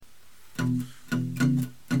Hey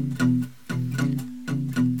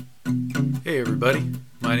everybody,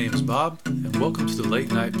 my name is Bob, and welcome to the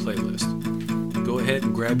Late Night Playlist. Go ahead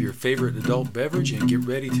and grab your favorite adult beverage and get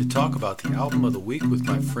ready to talk about the album of the week with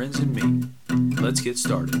my friends and me. Let's get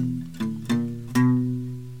started.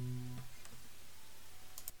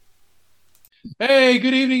 Hey,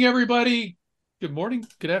 good evening everybody. Good morning,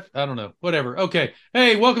 good afternoon, I don't know, whatever. Okay.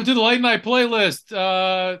 Hey, welcome to the Late Night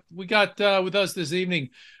Playlist. We got with us this evening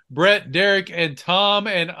Brett, Derek, and Tom,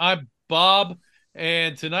 and I'm Bob.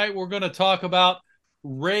 And tonight we're going to talk about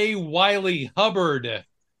Ray Wylie Hubbard.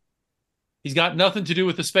 He's got nothing to do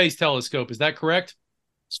with the space telescope. Is that correct?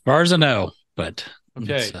 As far as I know, but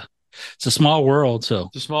okay, it's a small world. So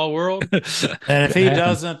it's a small world. And if he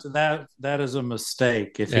doesn't, that is a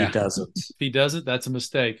mistake. If he doesn't, that's a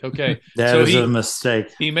mistake. Okay, that is a mistake.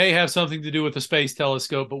 He may have something to do with the space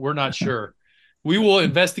telescope, but we're not sure. We will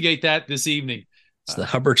investigate that this evening. It's the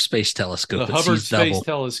Hubbard Space Telescope. The Hubbard Space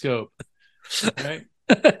Telescope. Right?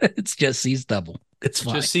 It just sees double. It's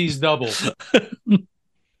fine. Just sees double.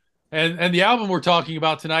 And the album we're talking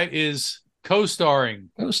about tonight is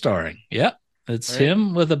Co-starring. Yeah. It's right.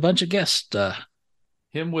 Him with a bunch of guests.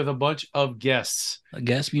 Him with a bunch of guests.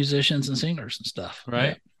 Guest musicians and singers and stuff.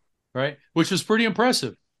 Right. Yeah. Right. Which was pretty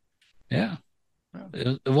impressive. Yeah.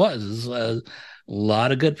 It was a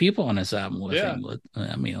lot of good people on this album with him.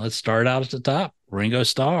 I mean, let's start out at the top. Ringo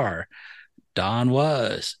Starr, Don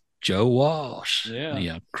Was, Joe Walsh,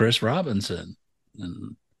 Chris Robinson,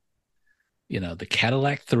 and the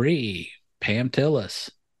Cadillac Three, Pam Tillis,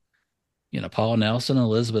 Paul Nelson,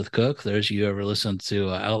 Elizabeth Cook. There's you ever listen to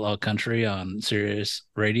Outlaw Country on Sirius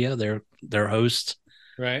Radio? They're hosts,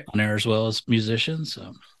 right, on there as well as musicians.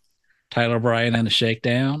 Tyler Bryant and the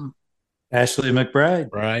Shakedown, Ashley McBride,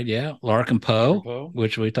 right? Yeah, Larkin Poe,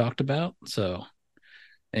 which we talked about. So,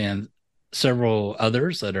 and several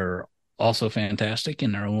others that are also fantastic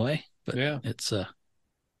in their own way. But it's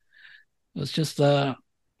just and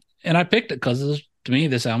I picked it because to me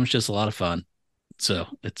this album's just a lot of fun. So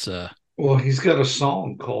it's well, he's got a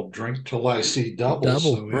song called "Drink Till I See Double,"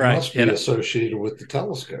 so it must be associated with the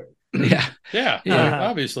telescope. Yeah,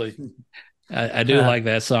 obviously. I do like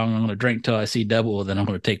that song. I'm going to drink till I see double, then I'm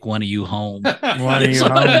going to take one of you home. One of you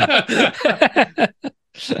home.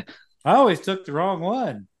 I always took the wrong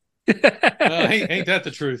one. Ain't that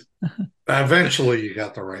the truth? Eventually, you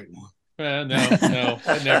got the right one. No,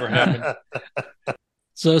 that never happened.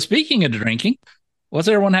 So, speaking of drinking, what's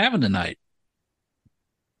everyone having tonight?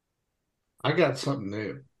 I got something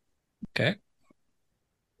new. Okay.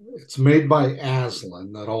 It's made by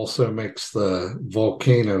Aslan, that also makes the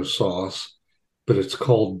volcano sauce, but it's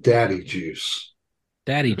called Daddy Juice.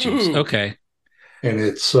 Daddy Juice, okay. And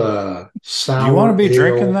it's sour. You want to be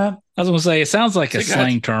drinking that? I was going to say, it sounds like a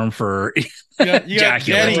slang term for you got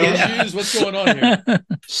daddy issues. What's going on here?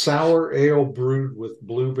 Sour ale brewed with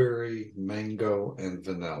blueberry, mango, and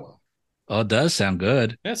vanilla. Oh, it does sound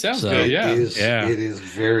good. That sounds good, yeah. It is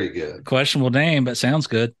very good. Questionable name, but sounds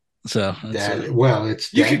good. So,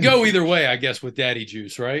 you could go either way, I guess, with Daddy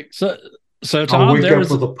Juice, right? So Tom, I'll wake up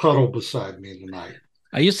with a puddle beside me tonight.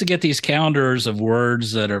 I used to get these calendars of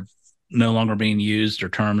words that are no longer being used or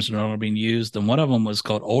terms no longer being used, and one of them was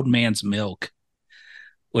called Old Man's Milk,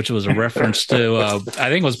 which was a reference to I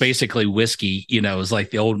think it was basically whiskey. It was like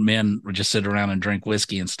the old men would just sit around and drink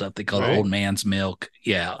whiskey and stuff. They called it Old Man's Milk.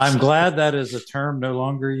 Yeah, I'm glad that is a term no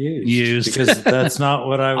longer used because that's not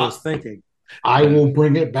what I was thinking. I will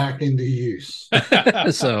bring it back into use.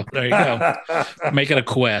 So there you go. Make it a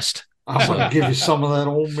quest. I'm going to give you some of that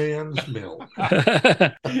old man's milk.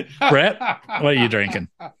 Brett, what are you drinking?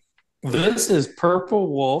 This is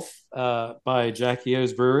Purple Wolf by Jackie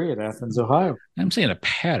O's Brewery in Athens, Ohio. I'm seeing a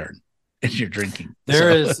pattern in your drinking. There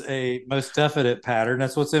is a most definite pattern.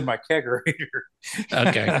 That's what's in my kegerator.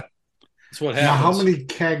 Okay. That's what happens. Now, how many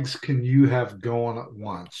kegs can you have going at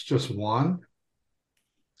once? Just one?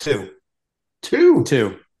 Two.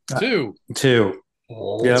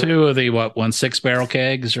 Oh. Yep. 2 of the 1.6-barrel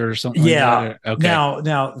kegs or something. Yeah. Like that? Okay.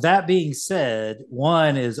 Now that being said,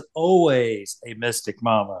 one is always a Mystic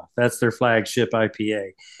Mama. That's their flagship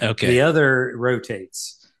IPA. Okay. The other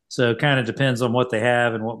rotates, so it kind of depends on what they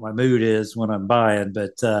have and what my mood is when I'm buying.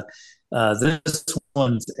 But this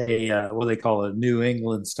one's a what they call a New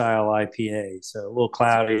England style IPA, so a little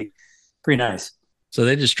cloudy, pretty nice. So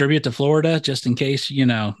they distribute to Florida just in case, you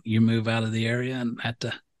move out of the area and have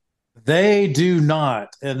to. They do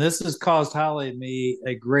not. And this has caused Holly and me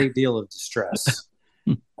a great deal of distress.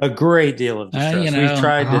 A great deal of distress. We've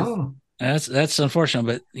tried to. That's unfortunate,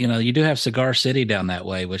 but you do have Cigar City down that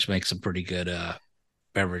way, which makes some pretty good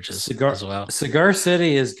beverages Cigar as well. Cigar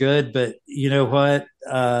City is good, but you know what?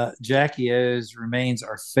 Jackie O's remains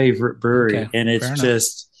our favorite brewery, Okay, and it's fair enough.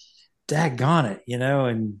 just daggone it,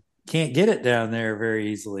 and can't get it down there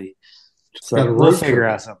very easily. Got So a we'll road figure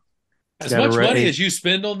trip. out something. As much money as you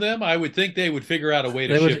spend on them, I would think they would figure out a way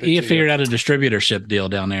to They would ship it to figured you. out a distributorship deal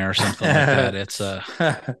down there or something like that. It's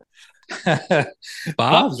Bob.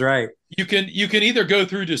 Bob's right. You can either go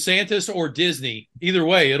through DeSantis or Disney. Either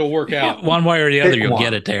way, it'll work out. One way or the other, Pick you'll one.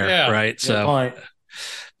 get it there, Yeah. right? Good So, point.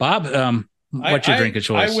 Bob, what's your drink of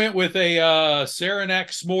choice? I went with a Saranac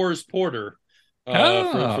S'mores Porter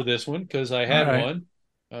for this one because I had one.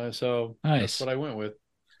 So nice. That's what I went with.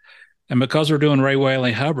 And because we're doing Ray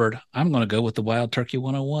Wylie Hubbard, I'm going to go with the Wild Turkey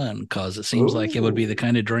 101 because it seems like it would be the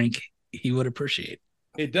kind of drink he would appreciate.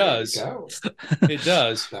 It does. It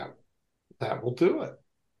does. That will do it.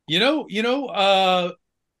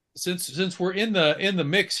 Since we're in the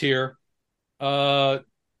mix here,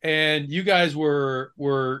 and you guys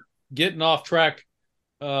were getting off track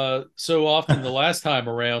so often the last time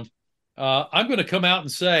around, I'm going to come out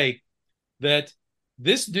and say that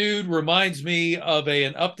this dude reminds me of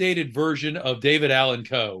an updated version of David Allan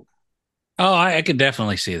Coe. Oh, I can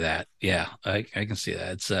definitely see that. Yeah, I can see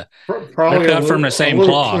that. It's probably cut from the same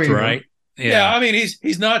cloth, cleaner. Right? Yeah, I mean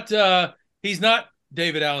he's not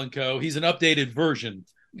David Allan Coe. He's an updated version.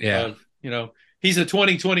 Yeah, he's a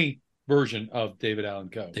 2020 version of David Allan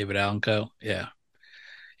Coe. David Allan Coe. Yeah.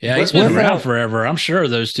 Yeah, he's been around forever. I'm sure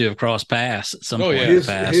those two have crossed paths at some point in the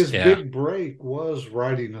past. His big break was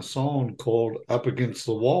writing a song called "Up Against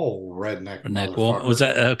the Wall," Redneck Motherfucker. Was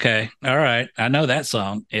that okay? All right, I know that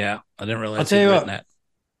song. Yeah, I didn't realize I'll tell you what, that.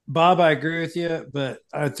 Bob, I agree with you, but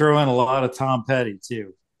I throw in a lot of Tom Petty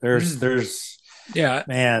too.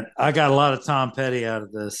 Man, I got a lot of Tom Petty out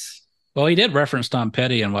of this. Well, he did reference Tom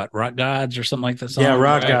Petty in what, Rock Gods or something like that song? Yeah,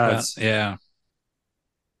 Rock Gods. Yeah.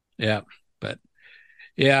 But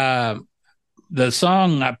yeah, the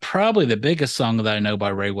song, probably the biggest song that I know by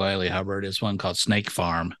Ray Wylie Hubbard is one called Snake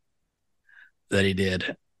Farm that he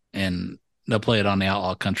did. And they'll play it on the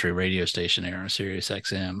Outlaw Country radio station here on Sirius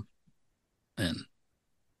XM. And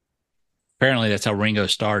apparently that's how Ringo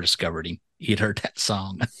Starr discovered him. He'd heard that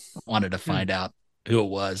song, wanted to find out who it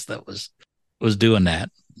was that was doing that.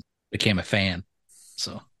 Became a fan.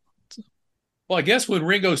 So, well, I guess when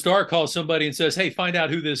Ringo Starr calls somebody and says, "Hey, find out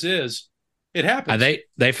who this is," it happens.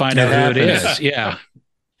 They find out who it is. Yeah.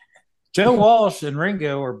 Joe Walsh and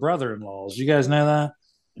Ringo are brother-in-laws. You guys know that?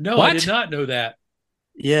 No, what? I did not know that.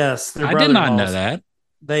 Yes, I did not know that.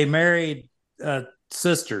 They married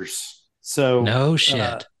sisters. So no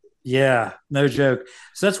shit. Yeah, no joke.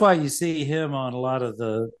 So that's why you see him on a lot of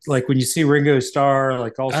like when you see Ringo Starr,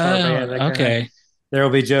 like All-Star Band. Okay. There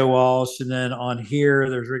will be Joe Walsh, and then on here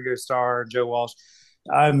there's Ringo Starr and Joe Walsh.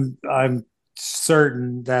 I'm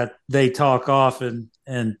certain that they talk often,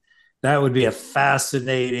 and that would be a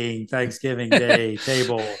fascinating Thanksgiving Day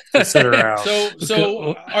table to sit around.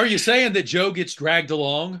 So are you saying that Joe gets dragged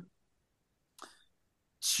along?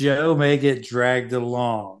 Joe may get dragged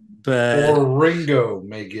along, but or Ringo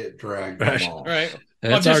may get dragged along. Right.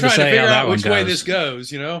 Well, I'm just trying to figure out which way this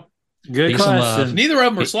goes. Good question. Neither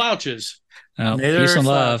of them are slouches. No, peace and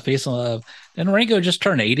love. And Ringo just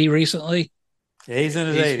turned 80 recently. Yeah, he's in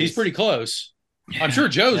his 80s. He's pretty close. Yeah. I'm sure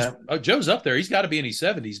Joe's up there. He's got to be in his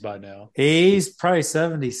 70s by now. He's probably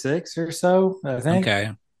 76 or so, I think.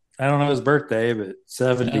 Okay. I don't know his birthday, but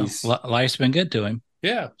 70s. Yeah, life's been good to him.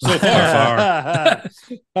 Yeah, so far.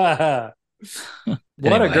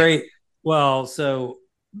 What a great. Well, so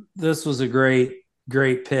this was a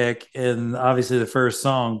great pick, and obviously the first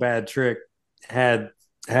song, "Bad Trick," had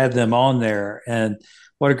them on there, and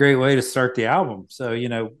what a great way to start the album. So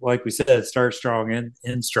like we said, start strong and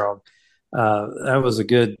end strong. That was a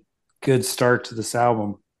good start to this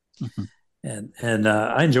album, and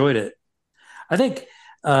I enjoyed it. I think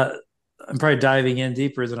I'm probably diving in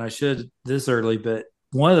deeper than I should this early, but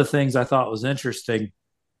one of the things I thought was interesting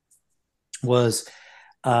was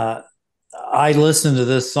I listened to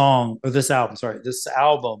this album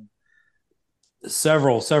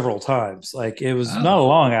several times. Like it was not a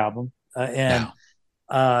long album, and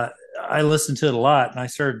I listened to it a lot, and I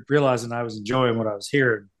started realizing I was enjoying what I was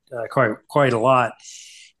hearing quite a lot.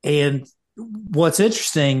 And what's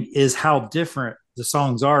interesting is how different the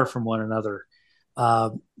songs are from one another.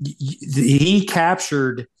 He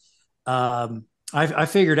captured. I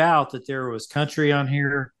figured out that there was country on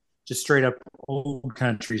here, just straight up old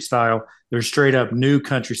country style. There's straight up new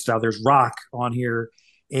country style. There's rock on here,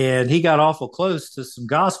 and he got awful close to some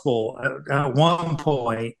gospel at one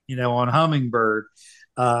point. On Hummingbird,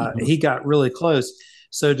 he got really close.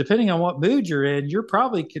 So depending on what mood you're in, you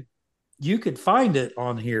probably could you could find it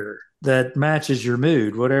on here that matches your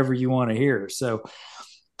mood, whatever you want to hear. So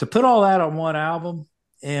to put all that on one album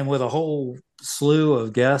and with a whole slew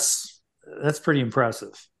of guests, that's pretty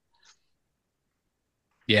impressive.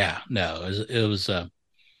 Yeah, no, it was a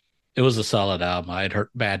solid album. I had heard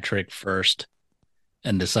Bad Trick first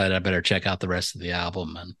and decided I better check out the rest of the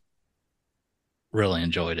album, and really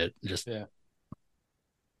enjoyed it. Just Yeah.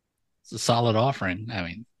 It's a solid offering. I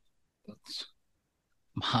mean,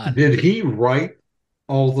 Did he write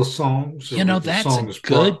all the songs? You know, that's a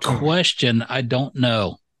good question. I don't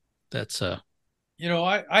know. That's a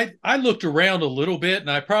I looked around a little bit,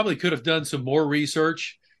 and I probably could have done some more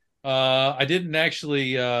research. I didn't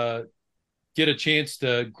actually get a chance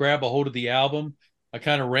to grab a hold of the album. I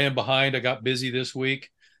kind of ran behind. I got busy this week.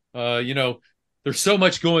 There's so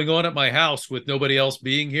much going on at my house with nobody else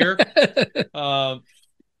being here. But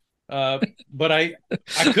I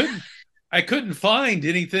couldn't find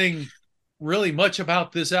anything really much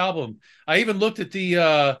about this album. I even looked at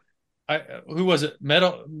the who was it?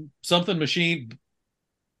 Metal something Machine.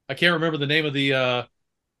 I can't remember the name of the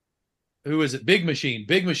who is it? Big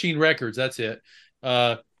Machine Records. That's it.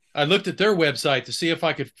 I looked at their website to see if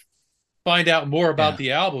I could find out more about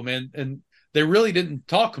the album, and they really didn't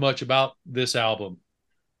talk much about this album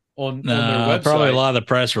on their website. Probably a lot of the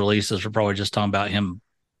press releases were probably just talking about him,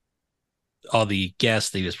 all the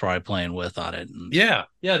guests he was probably playing with on it. And yeah,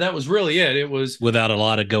 that was really it. It was without a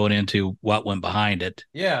lot of going into what went behind it.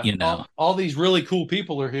 Yeah, all these really cool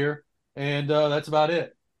people are here, and that's about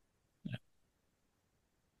it. Yeah.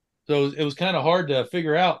 So it was kind of hard to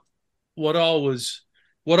figure out what all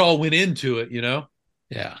went into it,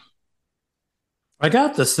 Yeah. I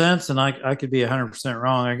got the sense, and I could be 100%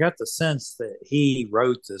 wrong. I got the sense that he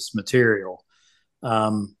wrote this material.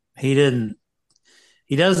 He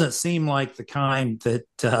doesn't seem like the kind that,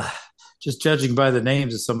 just judging by the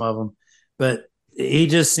names of some of them, but he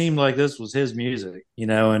just seemed like this was his music,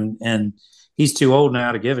 and he's too old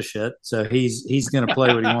now to give a shit. So he's going to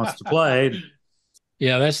play what he wants to play.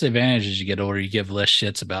 Yeah, that's the advantage as you get older. You give less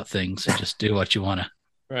shits about things and just do what you want to.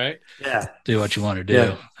 Right. Yeah. Do what you want to do.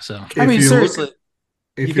 Yeah. So, seriously.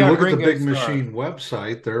 If you look at the Big Machine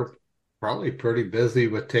website, they're probably pretty busy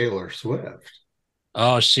with Taylor Swift.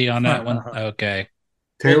 Oh, is she on that one? Okay.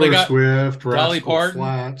 Taylor Swift, Dolly Rascal Parton.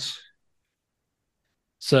 Flatts.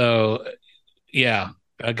 So, yeah,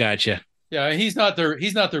 I got you. Yeah, he's not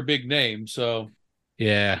their big name, so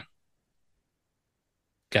yeah,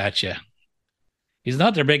 gotcha. He's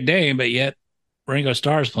not their big name, but yet Ringo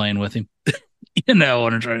Starr's playing with him.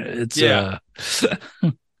 What I'm trying to. It's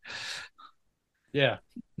yeah.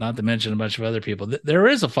 Not to mention a bunch of other people. There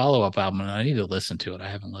is a follow-up album, and I need to listen to it. I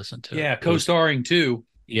haven't listened to it. Yeah, co-starring too.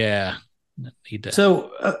 Yeah. He does.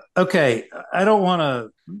 So okay, I don't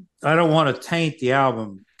want to taint the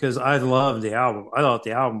album because I loved the album. I thought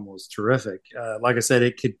the album was terrific. Like I said,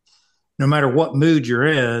 it could, no matter what mood you're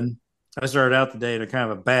in. I started out the day in a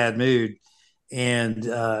kind of a bad mood, and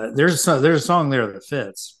there's a song there that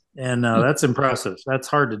fits, and that's impressive. That's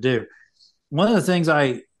hard to do. One of the things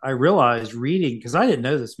I realized reading, because I didn't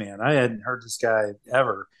know this man, I hadn't heard this guy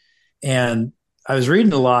ever, and I was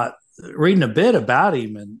reading a bit about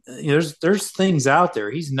him, and there's things out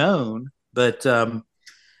there. He's known, but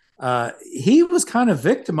he was kind of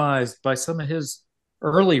victimized by some of his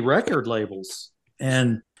early record labels,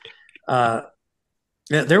 and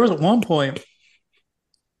there was at one point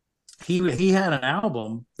he had an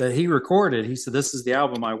album that he recorded. He said, "This is the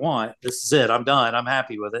album I want. This is it. I'm done. I'm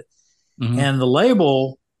happy with it." Mm-hmm. And the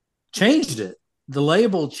label changed it.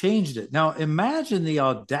 Now imagine the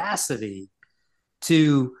audacity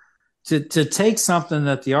to take something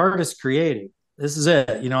that the artist created. This is it.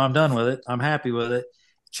 I'm done with it. I'm happy with it.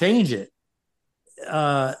 Change it.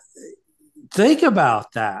 Think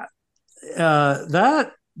about that.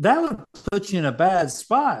 That would put you in a bad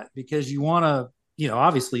spot because you want to,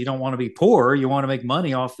 obviously you don't want to be poor. You want to make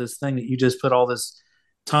money off this thing that you just put all this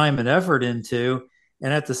time and effort into.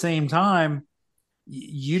 And at the same time,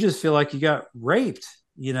 you just feel like you got raped,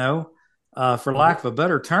 for lack of a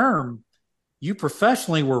better term. You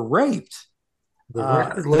professionally were raped. The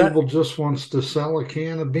record label just wants to sell a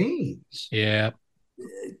can of beans. Yeah.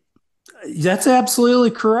 That's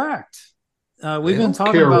absolutely correct. We've been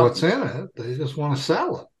talking about what's in it. They just want to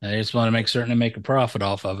sell it. They just want to make certain to make a profit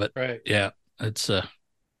off of it. Right. Yeah. It's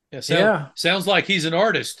sounds like he's an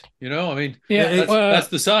artist. That's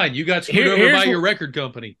the sign. You got screwed over by your record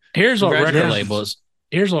company. Here's what record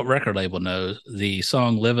label knows. The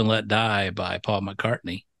song "Live and Let Die" by Paul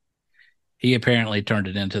McCartney. He apparently turned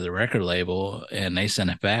it into the record label, and they sent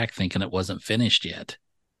it back thinking it wasn't finished yet.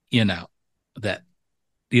 And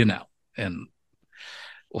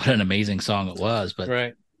what an amazing song it was. But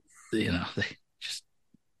Right. they just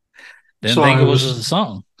didn't think it was a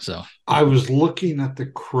song. So I was looking at the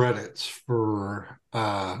credits for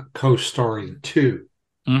co-starring 2,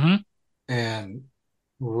 and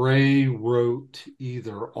Ray wrote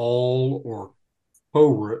either all or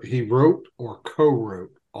co-wrote. He wrote or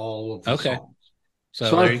co-wrote all of the songs.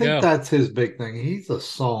 So I think that's his big thing. He's a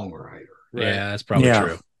songwriter. Right? Yeah, that's probably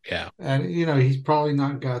true. Yeah. And he's probably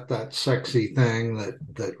not got that sexy thing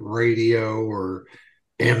that radio or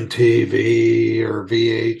MTV or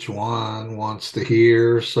VH1 wants to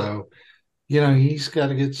hear. So, he's got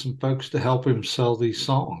to get some folks to help him sell these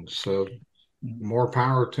songs. So more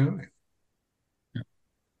power to him.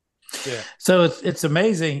 Yeah. So it's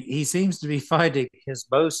amazing. He seems to be finding his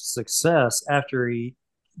most success after he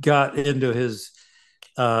got into his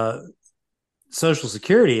Social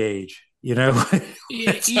Security age. I'm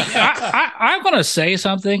going to say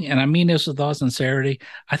something, and I mean this with all sincerity.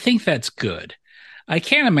 I think that's good. I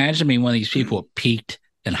can't imagine being one of these people who peaked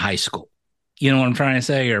in high school. You know what I'm trying to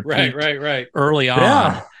say? Or right. Early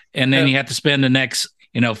on, and then you have to spend the next,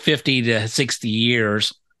 50 to 60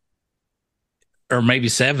 years, or maybe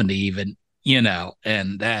 70 even,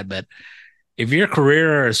 and that. But if your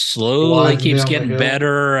career slowly keeps getting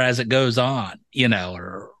better as it goes on,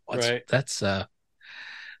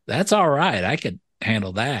 that's all right. I could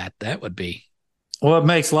handle that. That would be. Well, it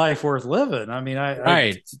makes life worth living. I mean,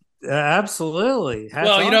 right. Absolutely.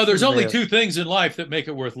 Well, there's only 2 things in life that make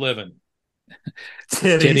it worth living.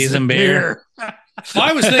 Titties and beer.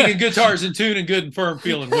 I was thinking guitars in tune and good and firm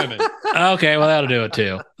feeling women. Okay, well, that'll do it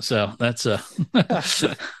too. So that's all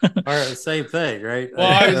right, same thing, right?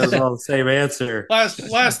 Well, that's all the same answer.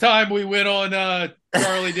 Last time we went on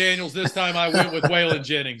Charlie Daniels. This time I went with Waylon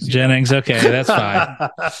Jennings. Jennings, okay, that's fine.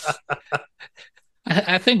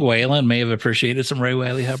 I think Waylon may have appreciated some Ray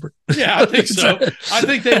Wylie Hubbard. Yeah, I think so. I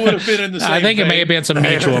think they would have been in the same. I think thing. It may have been some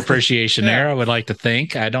mutual appreciation there. I would like to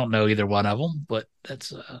think. I don't know either one of them, but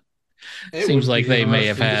that's seems like they may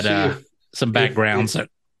have had some backgrounds that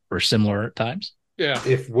were similar at times. Yeah.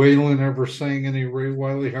 If Waylon ever sang any Ray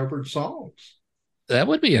Wylie Hubbard songs, that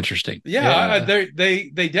would be interesting. Yeah.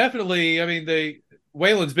 They definitely. I mean,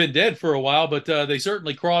 Waylon's been dead for a while, but they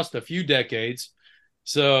certainly crossed a few decades.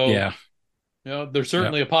 So yeah. There's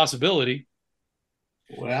certainly a possibility.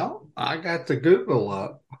 Well, I got the Google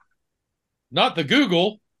up. Not the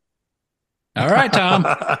Google. All right, Tom.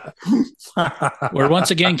 We're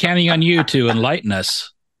once again counting on you to enlighten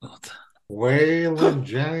us. Waylon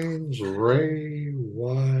Jennings, Ray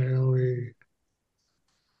Wylie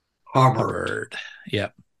Hubbard.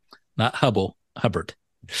 Yep. Not Hubble. Hubbard.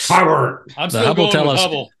 Hubbard. I'm still going with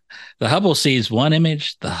Hubble. The Hubble sees one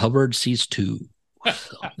image. The Hubbard sees 2.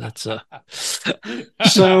 So that's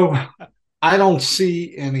So I don't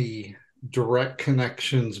see any direct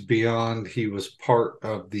connections beyond he was part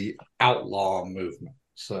of the outlaw movement.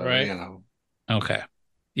 So okay.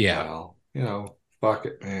 Yeah. Well, fuck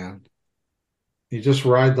it, man. You just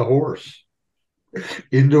ride the horse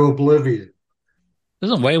into oblivion.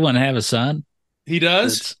 Doesn't Waylon have a son? He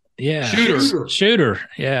does. Yeah. Shooter.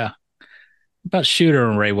 Yeah. About Shooter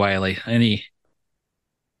and Ray Wylie.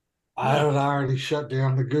 I already shut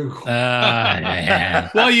down the Google.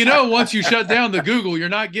 Well, once you shut down the Google, you're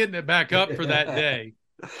not getting it back up for that day.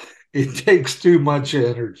 It takes too much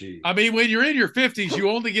energy. I mean, when you're in your 50s, you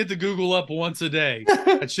only get the Google up once a day.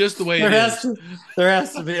 That's just the way it is. There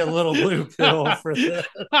has to be a little blue pill for this.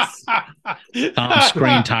 Tom's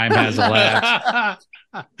screen time has elapsed.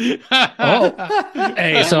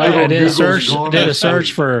 Hey, so I did a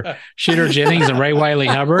search for Shooter Jennings and Ray Wylie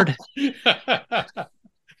Hubbard.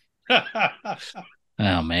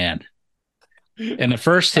 Oh man! And the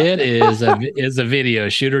first hit is a video: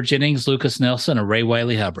 Shooter Jennings, Lucas Nelson, and Ray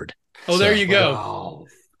Wylie Hubbard. Oh, there you go. Wow.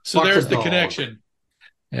 So there's the connection.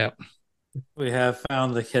 Yep, we have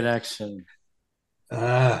found the connection.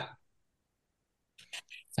 How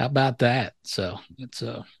about that? So it's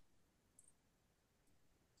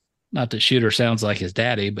not that Shooter sounds like his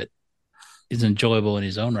daddy, but he's enjoyable in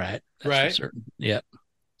his own right. That's right. Certain. Yep.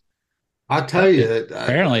 I tell you that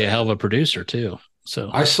apparently a hell of a producer too. So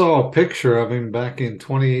I saw a picture of him back in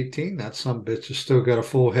 2018. That some bitch has still got a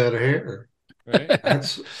full head of hair. Right.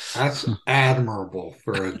 That's admirable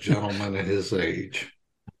for a gentleman at his age.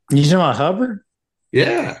 You talking about Hubbard?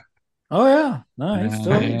 Yeah. Oh yeah. Nice.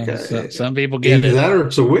 So, some people get either that or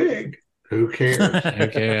it's a wig. Who cares?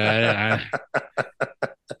 Okay.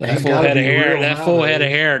 That full head of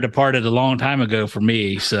hair departed a long time ago for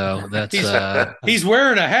me. So that's he's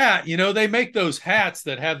wearing a hat. They make those hats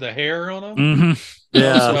that have the hair on them. Mm-hmm.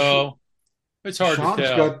 Yeah. So it's hard to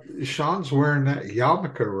tell. Sean's wearing that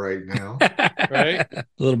yarmulke right now. Right.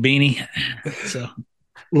 Little beanie. So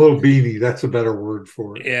Little beanie, that's a better word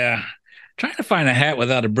for it. yeah. Trying to find a hat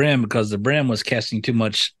without a brim because the brim was casting too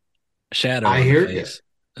much shadow I on the hear face.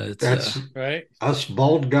 you. It's That's right. Us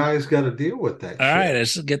bald guys got to deal with that all shit. right.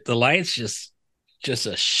 Let's get the lights just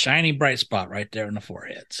a shiny bright spot right there in the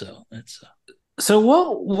forehead. So it's So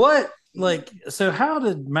how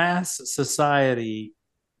did Mass Society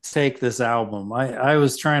take this album? I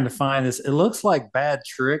was trying to find this. It looks like Bad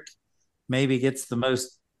Trick maybe gets the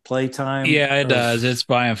most playtime. yeah, it does. It's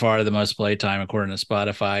by and far the most playtime according to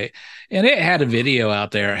Spotify, and it had a video out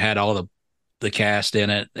there. It had all the cast in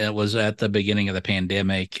it. It was at the beginning of the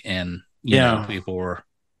pandemic, and you know people were,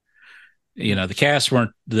 the cast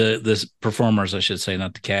weren't the performers, I should say,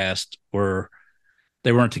 not the cast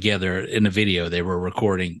they weren't together in the video. They were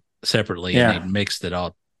recording separately and they mixed it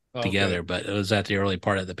all together. But it was at the early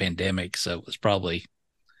part of the pandemic, so it was probably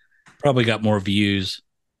got more views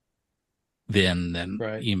than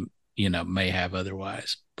right. you may have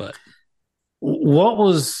otherwise. But what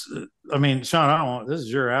was, I mean, Sean, I don't want, this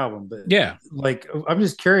is your album, but yeah, like I'm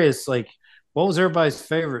just curious, like what was everybody's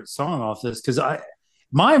favorite song off this? Because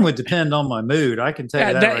mine would depend on my mood. I can tell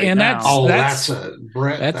you that right now. That's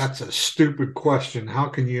a stupid question. How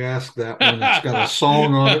can you ask that when it's got a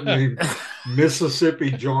song on it named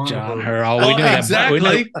Mississippi John Hurt? Oh, we knew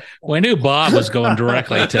exactly. We knew Bob was going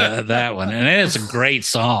directly to that one, and it's a great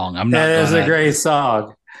song. It is a great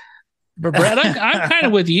song. But Brett, I'm kind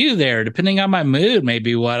of with you there. Depending on my mood,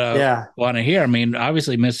 maybe what I want to hear. I mean,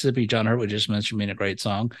 obviously Mississippi John Hurt, we just mentioned, being a great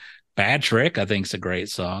song. Bad Trick, I think, is a great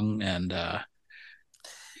song, and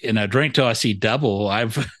Drink Till I See Double,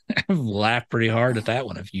 I've laughed pretty hard at that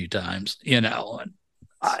one a few times,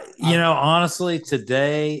 honestly,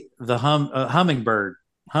 today the Hummingbird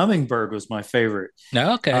was my favorite.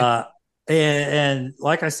 Okay. And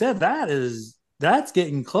like I said, that's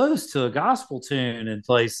getting close to a gospel tune in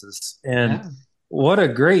places. And what a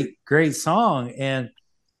great song. And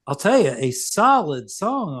I'll tell you, a solid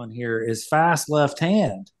song on here is Fast Left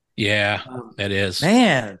Hand. Yeah, that is.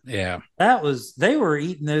 Man. Yeah. They were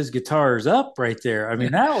eating those guitars up right there. I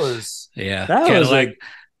mean, that was the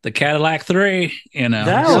Cadillac 3,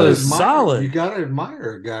 That was solid. You got to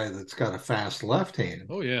admire a guy that's got a fast left hand.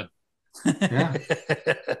 Oh yeah. Yeah.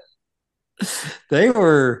 They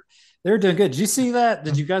were doing good. Did you see that?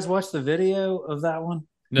 Did you guys watch the video of that one?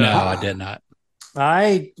 No, I did not.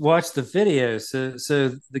 I watched the video. So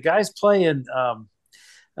the guy's playing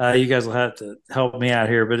you guys will have to help me out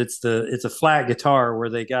here, but it's a flat guitar where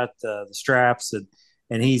they got the straps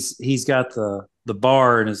and he's got the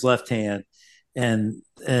bar in his left hand and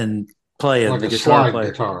playing like the guitar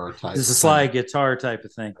type. It's a slide guitar type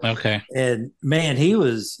of thing. Okay. And man, he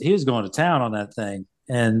was going to town on that thing,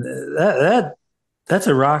 and that's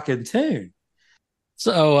a rocking tune.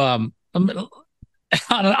 So on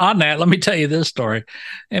that, let me tell you this story.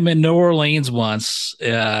 I'm in New Orleans once.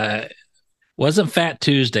 Wasn't Fat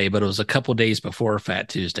Tuesday, but it was a couple days before Fat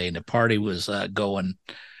Tuesday, and the party was going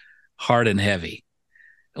hard and heavy.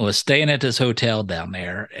 I was staying at this hotel down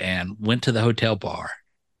there and went to the hotel bar,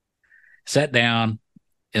 sat down,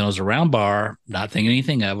 and it was a round bar, not thinking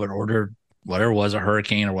anything of it, ordered whatever it was, a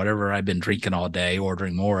hurricane or whatever I'd been drinking all day,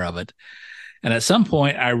 ordering more of it. And at some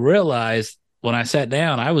point, I realized when I sat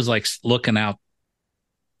down, I was like looking out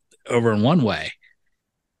over in one way.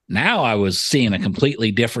 Now I was seeing a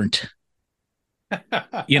completely different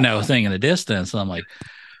thing in the distance. And I'm like,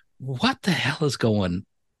 what the hell is going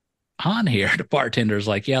on here? The bartender's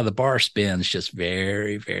like, yeah, the bar spins just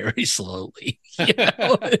very, very slowly. You're going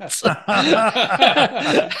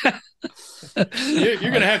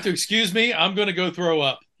to have to excuse me. I'm going to go throw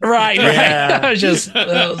up. Right. Yeah. I was just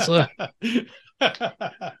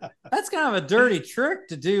that's kind of a dirty trick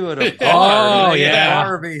to do at a bar. Oh yeah,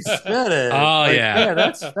 bar be spinning. Oh yeah,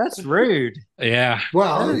 that's rude. Yeah.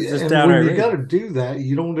 Well, and when you got to do that,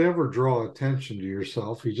 you don't ever draw attention to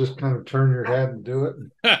yourself. You just kind of turn your head and do it,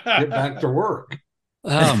 and get back to work.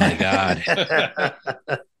 Oh my God.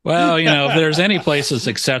 Well, if there's any place that's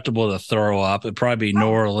acceptable to throw up, it'd probably be New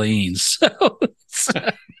Orleans.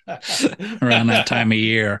 Around that time of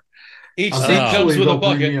year. Each seat comes with a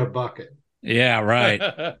bucket. Bring me a bucket. Yeah, right.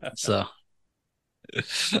 So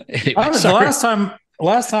anyway,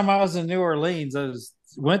 last time I was in New Orleans, I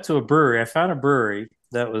went to a brewery. I found a brewery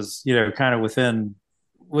that was, kind of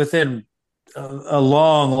within a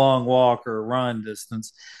long walk or run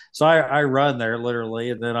distance. So I run there literally,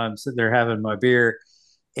 and then I'm sitting there having my beer,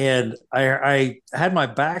 and I had my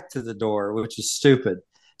back to the door, which is stupid.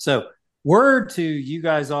 So word to you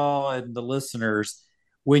guys all and the listeners,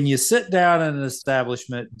 when you sit down in an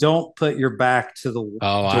establishment, don't put your back to the doorway.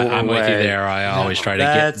 I'm with you there. I always try to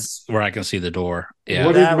get where I can see the door. Yeah.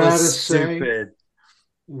 What did Mattis say?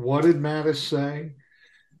 What did Mattis say?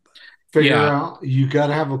 Figure out you got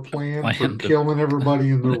to have a plan for killing everybody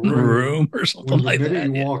in the room or something like that. The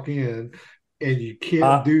minute you walk in, and you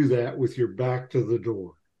can't do that with your back to the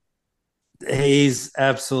door. He's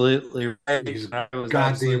absolutely right. He's goddamn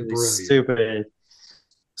brilliant. Stupid.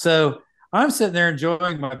 So I'm sitting there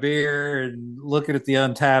enjoying my beer and looking at the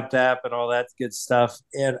Untapped app and all that good stuff,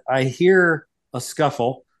 and I hear a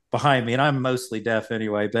scuffle behind me, and I'm mostly deaf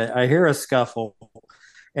anyway, but I hear a scuffle.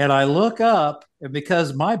 And I look up, and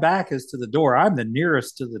because my back is to the door, I'm the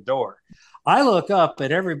nearest to the door. I look up,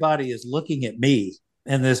 and everybody is looking at me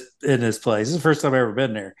in this place. This is the first time I've ever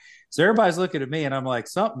been there. So everybody's looking at me, and I'm like,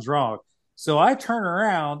 something's wrong. So I turn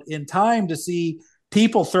around in time to see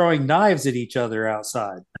people throwing knives at each other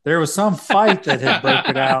outside. There was some fight that had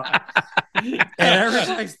broken out, and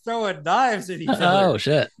everybody's throwing knives at each other. Oh,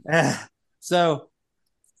 shit. So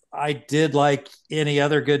I did like any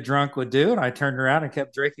other good drunk would do, and I turned around and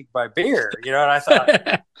kept drinking my beer, and I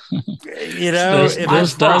thought,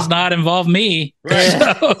 this does not involve me.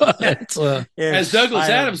 Right. So, as Douglas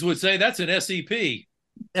Adams would say, that's an SCP.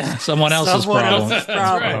 Someone else's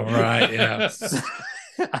problem. Right. Yeah.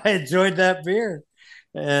 I enjoyed that beer.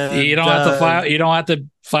 And, you don't have to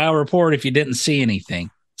file a report if you didn't see anything.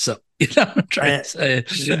 So I'm trying to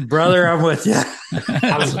say, brother, I'm with you.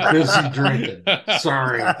 I was busy drinking.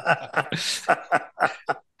 Sorry.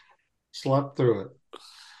 Slept through it.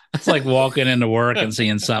 It's like walking into work and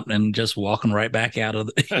seeing something and just walking right back out of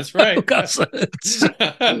it. That's right.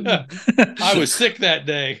 I was sick that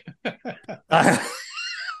day.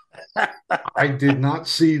 I did not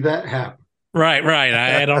see that happen. Right.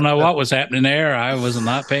 I don't know what was happening there. I was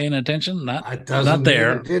not paying attention. Not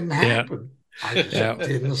there. It didn't happen. I just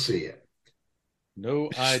didn't see it. No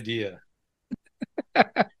idea.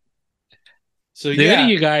 So do any of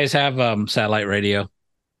you guys have satellite radio?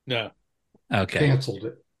 No. Okay. Canceled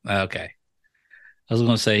it. Okay. I was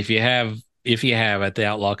going to say if you have at the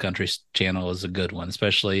Outlaw Country channel is a good one,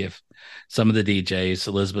 especially if some of the DJs,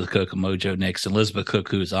 Elizabeth Cook and Mojo Nixon, Elizabeth Cook,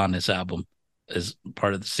 who's on this album, is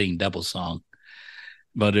part of the Sing Double song.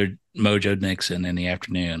 Mojo Nixon in the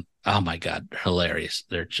afternoon. Oh my God, hilarious!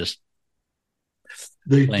 They're just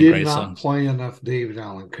they did not play enough David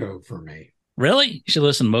Allan Coe for me. Really? You should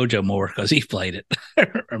listen to Mojo more because he played it. I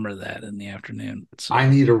remember that in the afternoon. So, I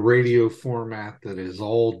need a radio format that is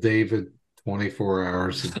all David 24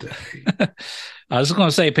 hours a day. I was going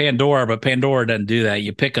to say Pandora, but Pandora doesn't do that.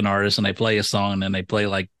 You pick an artist and they play a song, and then they play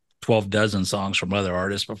like 12 dozen songs from other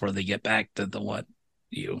artists before they get back to the one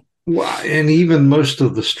you. Well, and even most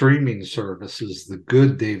of the streaming services, the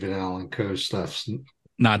good David Allan Coe stuff's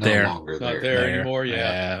not there. Longer not there anymore.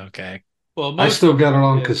 Yeah. Okay. Well, I still got it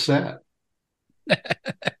on cassette.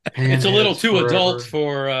 It's a little too adult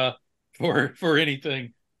for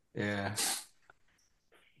anything. Yeah.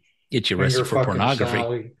 Get you arrested for pornography.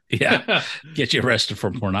 Sally. Yeah. Get you arrested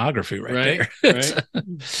for pornography right there.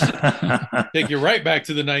 Right. Take you right back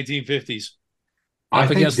to the 1950s. Up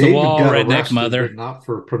against the wall, redneck mother. But not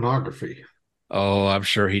for pornography. Oh, I'm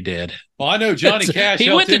sure he did. Well, I know Johnny Cash. He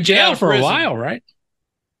went to jail for a while, right?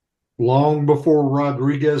 Long before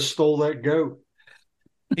Rodriguez stole that goat.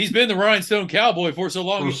 He's been the Rhinestone Cowboy for so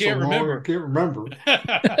long he can't remember.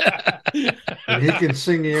 And he can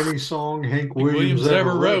sing any song Hank Williams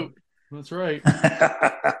ever wrote. That's right. That's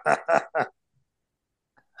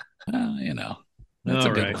a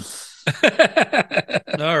good one.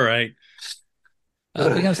 All right.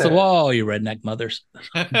 Up against the wall, you redneck mothers.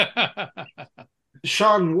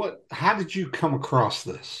 Sean, how did you come across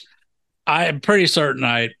this? I'm pretty certain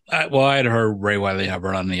I had heard Ray Wylie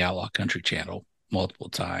Hubbard on the Outlaw Country channel multiple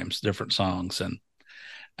times, different songs,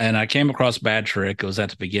 and I came across Bad Trick. It was at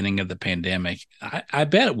the beginning of the pandemic. I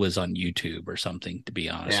bet it was on YouTube or something, to be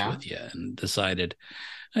honest with you, and decided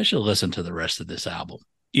I should listen to the rest of this album,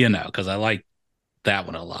 because I liked that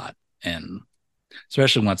one a lot, and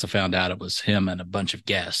especially once I found out it was him and a bunch of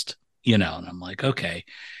guests, and I'm like, okay.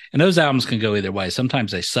 And those albums can go either way.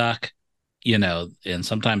 Sometimes they suck, and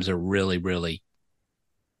sometimes they're really, really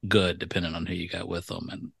good, depending on who you got with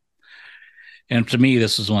them. And to me,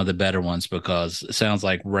 this was one of the better ones because it sounds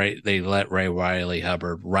like they let Ray Wylie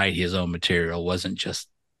Hubbard write his own material. It wasn't just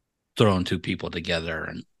throwing two people together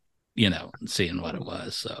and, and seeing what it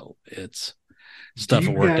was. So it's stuff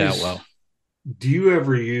that worked out well. Do you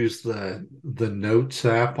ever use the Notes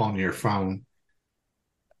app on your phone?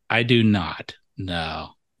 I do not.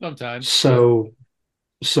 No. Sometimes. So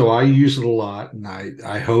I use it a lot, and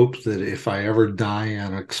I hope that if I ever die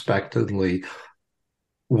unexpectedly,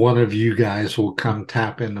 one of you guys will come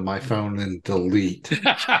tap into my phone and delete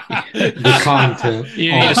the content.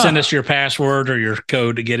 You need to send us your password or your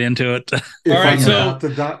code to get into it.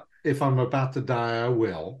 If I'm about to die, I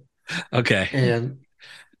will. Okay.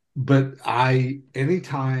 But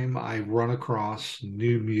anytime I run across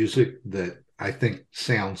new music that I think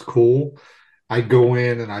sounds cool, I go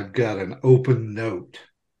in and I've got an open note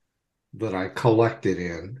that I collect it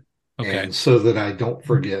in. Okay. And so that I don't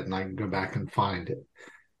forget and I can go back and find it.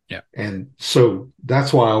 Yeah. And so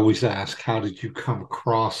that's why I always ask, how did you come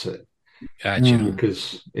across it? Gotcha.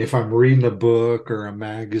 Because if I'm reading a book or a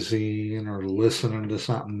magazine or listening to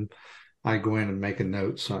something, I go in and make a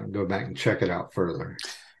note so I can go back and check it out further.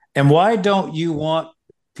 And why don't you want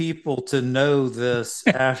people to know this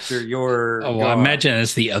after your I imagine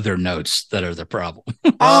it's the other notes that are the problem.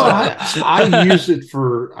 I use it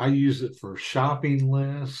for shopping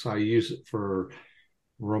lists. I use it for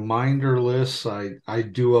reminder lists. I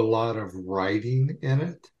do a lot of writing in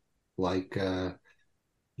it, like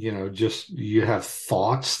just you have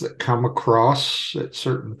thoughts that come across at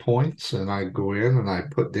certain points, and I go in and I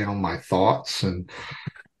put down my thoughts and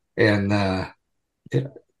I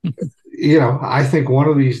think one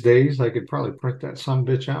of these days I could probably print that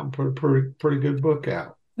sumbitch out and put a pretty good book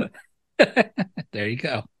out. There you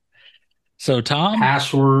go. So, Tom,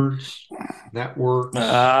 passwords, networks.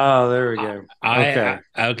 Oh, there we go. Okay.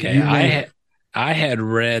 I had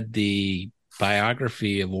read the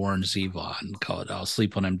biography of Warren Zevon called "I'll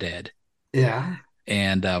Sleep When I'm Dead." Yeah,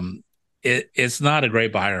 and it's not a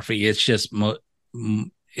great biography. It's just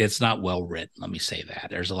it's not well written. Let me say that.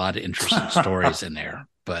 There's a lot of interesting stories in there,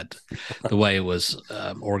 but the way it was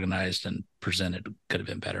organized and presented could have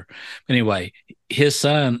been better. Anyway, his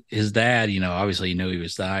dad, obviously he knew he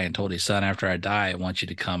was dying, and told his son, after I die, I want you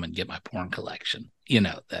to come and get my porn collection,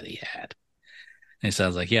 that he had. And he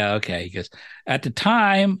sounds like, yeah, okay. He goes, at the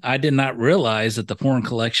time, I did not realize that the porn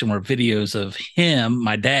collection were videos of him,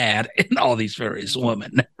 my dad, and all these various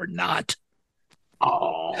women. They were not.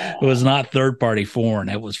 Oh. It was not third-party porn.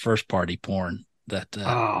 It was first-party porn. Because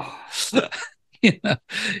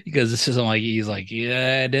it's just like, he's like,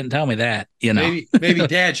 yeah, didn't tell me that. Maybe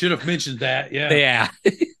Dad should have mentioned that. Yeah.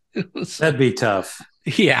 That'd be tough.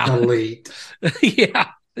 Yeah. Delete. Yeah.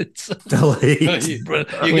 It's delete. You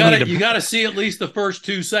got to see at least the first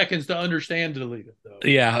 2 seconds to understand delete it, though.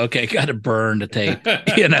 Yeah. Okay. Got to burn the tape.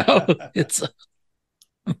 It's.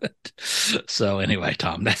 So anyway,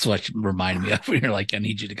 Tom, that's what reminded me of when you're like, I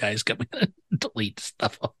need you to guys come in and delete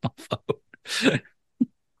stuff off my phone.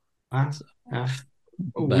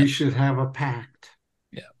 We should have a pact.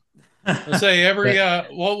 Yeah. I'll say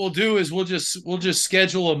what we'll do is we'll just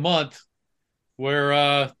schedule a month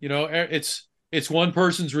where it's one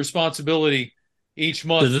person's responsibility each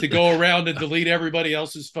month to go around and delete everybody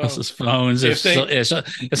else's phones. If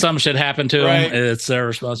something should happen to them, it's their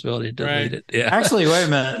responsibility to delete it. Yeah. Actually, wait a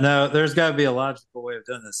minute. No, there's got to be a logical way of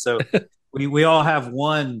doing this. So we all have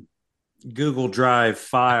one Google Drive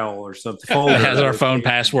file or something folder that has our phone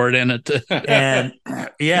password in it. And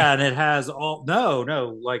it has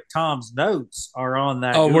like Tom's notes are on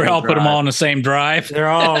that. Oh, Google we're all Drive. Put them all on the same drive. They're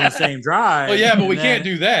all on the same drive. Well, yeah, but we can't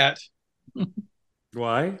do that.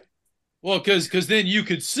 Why? Well, because then you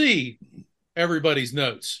could see everybody's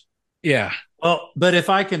notes. Yeah. Well, but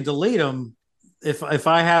if I can delete them, if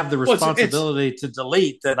I have the responsibility to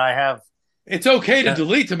delete, then I have. It's okay to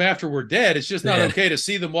delete them after we're dead. It's just not okay to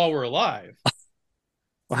see them while we're alive.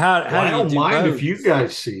 Well, how I don't mind if you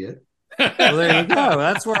guys see it. Well, there you go.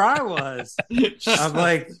 That's where I was. I'm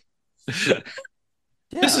like,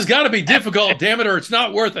 this has got to be difficult, damn it, or it's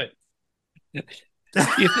not worth it.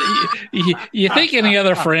 You think any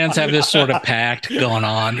other friends have this sort of pact going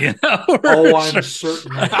on? I'm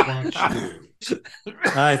certain I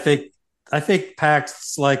do. I think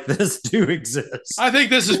pacts like this do exist. I think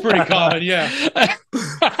this is pretty common, yeah.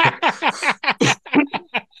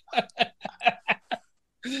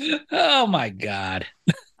 Oh my God.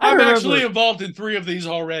 I'm actually involved in 3 of these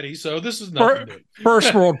already, so this is nothing new.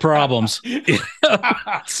 First world problems.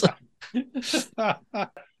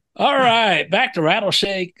 All right, back to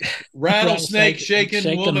rattlesnake. Rattlesnake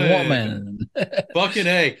shaking woman. Fucking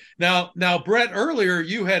A. Now, Brett, earlier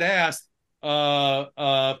you had asked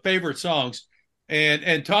favorite songs,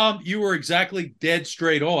 and Tom, you were exactly dead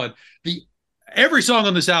straight on. Every song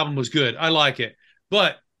on this album was good. I like it.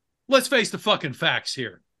 But let's face the fucking facts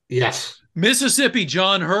here. Yes. Mississippi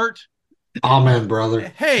John Hurt. Amen,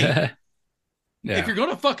 brother. Hey. Yeah. If you're going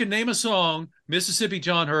to fucking name a song, Mississippi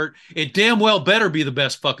John Hurt, it damn well better be the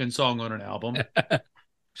best fucking song on an album.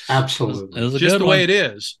 Absolutely. It was just the way it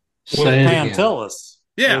is. With Pam Tillis.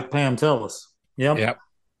 Yeah. With Pam Tillis. Yep.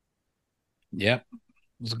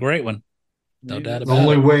 was a great one. No doubt The about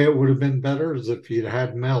only it. way it would have been better is if you'd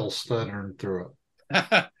had Mel stuttering through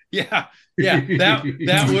yeah, yeah, it.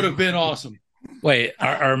 that would have been awesome. Wait,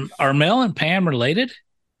 are Mel and Pam related?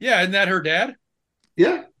 Yeah, isn't that her dad?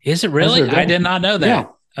 Yeah. Is it really? I did not know that. Yeah.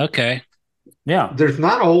 Okay. Yeah. There's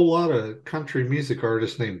not a whole lot of country music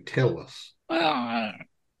artists named Tillis. Well,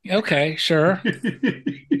 okay, sure.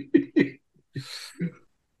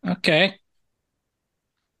 Okay.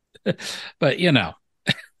 But,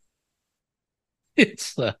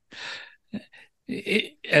 it's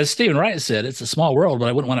as Stephen Wright said, it's a small world, but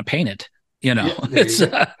I wouldn't want to paint it. Yeah, It's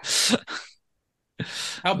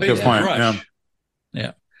how big is the brush?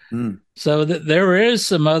 Yeah. So there is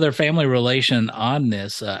some other family relation on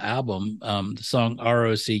this album. The song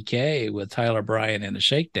ROCK with Tyler Bryant and the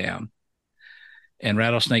Shakedown, and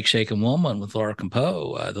Rattlesnake Shakin' Woman with Larkin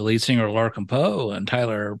Poe. The lead singer Larkin Poe and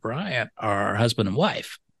Tyler Bryant are husband and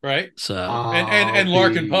wife. Right. So and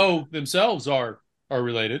Larkin Poe themselves are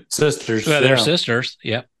related. Sisters. So they're sisters.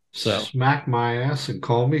 Yep. So smack my ass and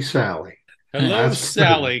call me Sally. Hello,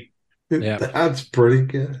 Sally. Yeah. That's pretty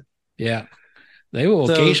good. Yeah. They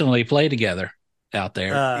will occasionally play together out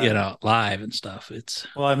there, live and stuff.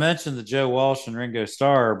 Well, I mentioned that Joe Walsh and Ringo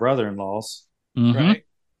Starr are brother-in-laws. Mm-hmm. Right.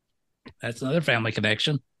 That's another family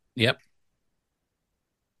connection. Yep.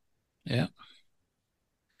 Yeah.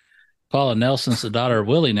 Paula Nelson's the daughter of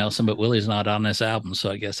Willie Nelson, but Willie's not on this album,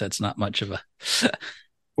 so I guess that's not much of a.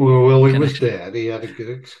 Well, Willie was dead. He had a good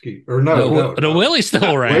excuse. Or no. Willie's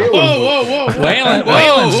still around. Whoa.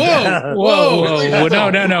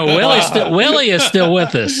 No. Willie is still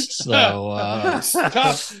with us. So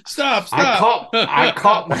stop. I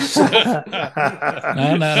caught myself.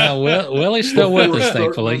 No. Willie's still with us,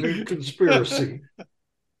 thankfully. New conspiracy.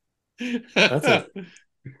 That's it.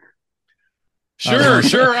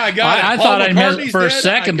 Sure. I got it. I thought I missed for a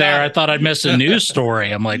second there. I thought I'd missed a news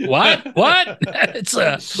story. I'm like, what?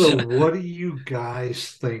 So what do you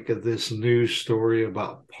guys think of this news story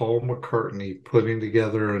about Paul McCartney putting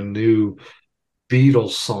together a new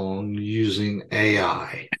Beatles song using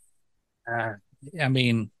AI? I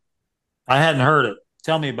hadn't heard it.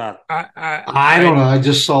 Tell me about it. I don't know. I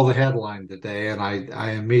just saw the headline today, and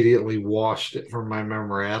I immediately washed it from my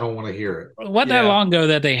memory. I don't want to hear it. Wasn't that long ago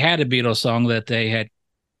that they had a Beatles song that they had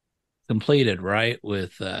completed, right?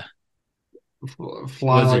 With Flying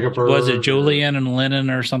Like a Bird. Was it Julian and Lennon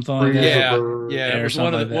or something like that? Yeah. It was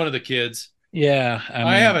one of the kids. Yeah,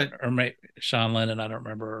 I haven't, or maybe Sean Lennon. I don't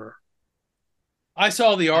remember. I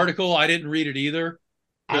saw the article. I didn't read it either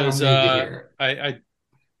because I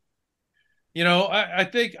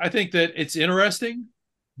think that it's interesting,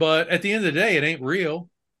 but at the end of the day, it ain't real.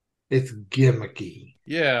 It's gimmicky.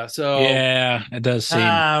 Yeah. So yeah, it does seem.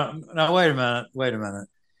 No, wait a minute.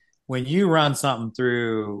 When you run something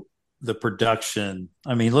through the production,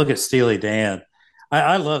 look at Steely Dan.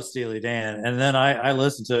 I love Steely Dan, and then I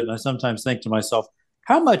listen to it, and I sometimes think to myself,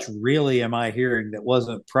 how much really am I hearing that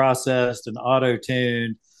wasn't processed and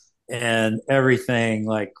auto-tuned and everything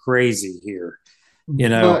like crazy here?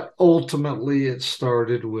 But ultimately it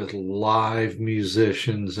started with live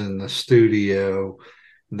musicians in the studio.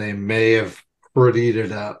 They may have prettied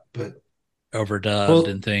it up, but overdubbed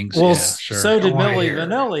and things. Well, sure. So did Milli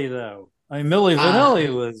Vanilli, though. Milli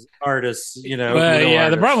Vanilli was artists, Well, yeah,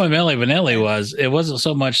 the problem with Milli Vanilli was it wasn't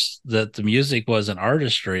so much that the music was an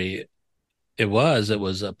artistry. It was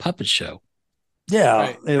a puppet show.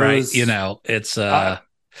 Yeah. Right. Was, it's Milli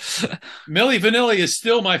Vanilli is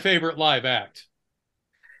still my favorite live act.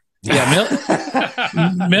 Yeah,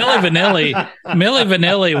 Milli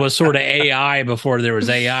Vanilli was sort of AI before there was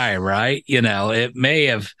AI, right? They may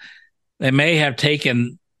have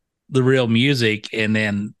taken the real music and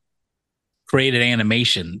then created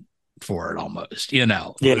animation for it almost, It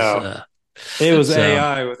was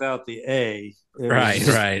AI without the A. Right.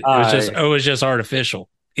 It was just artificial.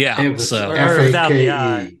 Yeah. It was without the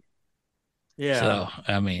I. Yeah. So,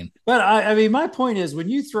 but my point is when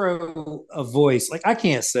you throw a voice, like I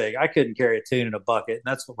can't sing, I couldn't carry a tune in a bucket. And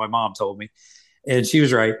that's what my mom told me. And she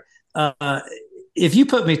was right. If you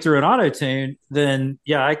put me through an auto tune, then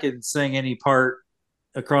I can sing any part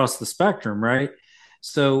across the spectrum. Right.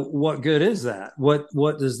 So what good is that? What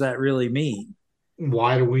does that really mean?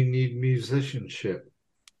 Why do we need musicianship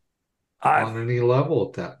on any level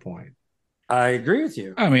at that point? I agree with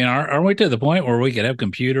you. Are we to the point where we could have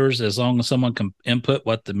computers as long as someone can input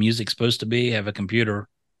what the music's supposed to be, have a computer?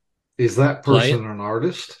 Is that person an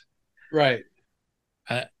artist? Right.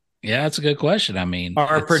 Yeah, that's a good question.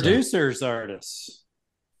 Are producers artists?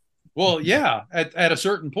 Well, yeah, at a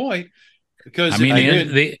certain point, because the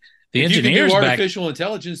engineers you can do artificial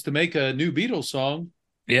intelligence to make a new Beatles song.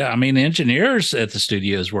 Yeah, I mean, the engineers at the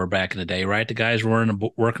studios were back in the day, right? The guys were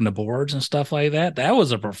working the boards and stuff like that. That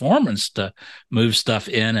was a performance to move stuff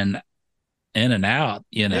in and out.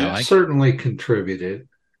 It certainly contributed.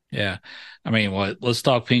 Yeah, I mean, let's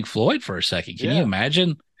talk Pink Floyd for a second. Can you Yeah.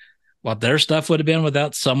 imagine what their stuff would have been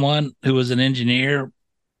without someone who was an engineer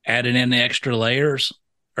adding in the extra layers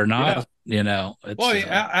or not? Yeah. Well,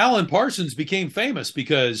 Alan Parsons became famous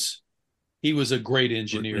because he was a great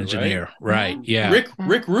engineer, right? Yeah.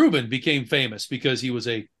 Rick Rubin became famous because he was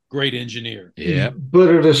a great engineer. Yeah.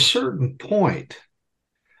 But at a certain point,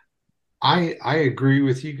 I agree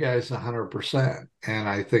with you guys 100%. And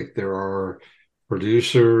I think there are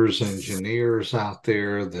producers, engineers out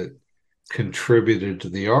there that contributed to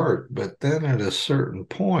the art. But then at a certain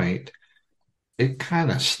point, it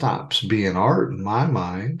kind of stops being art in my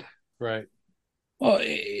mind. Right. Well,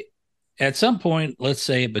 at some point, let's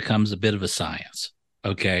say it becomes a bit of a science,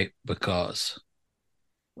 okay? Because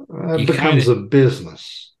it becomes a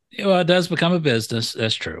business. Well, it does become a business.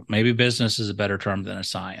 That's true. Maybe business is a better term than a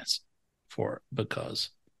science for it because,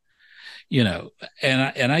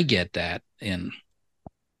 and I get that. And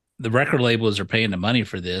the record labels are paying the money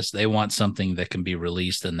for this. They want something that can be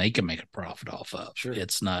released and they can make a profit off of. Sure.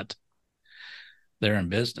 It's not, they're in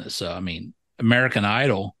business. So, I mean, American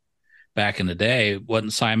Idol back in the day,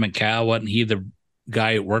 wasn't Simon Cowell, wasn't he the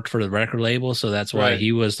guy who worked for the record label? So that's why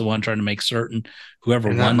he was the one trying to make certain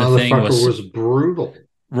whoever won the thing was brutal.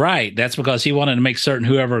 Right. That's because he wanted to make certain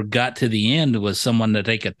whoever got to the end was someone that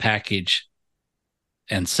they could package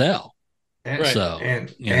and sell.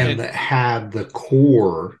 And, and that had the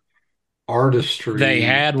core artistry. They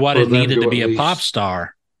had what it needed to be a pop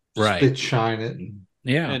star. Right. Spit shine it.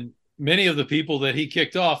 And many of the people that he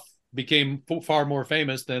kicked off became far more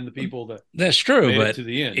famous than the people that that's true, made but it to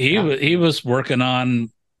the end. He was working on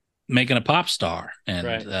making a pop star. And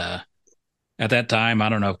at that time, I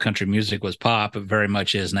don't know if country music was pop. It very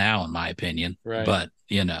much is now, in my opinion. Right. But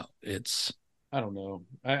it's. I don't know.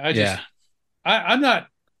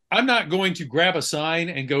 I'm not going to grab a sign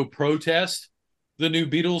and go protest the new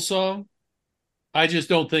Beatles song. I just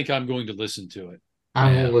don't think I'm going to listen to it.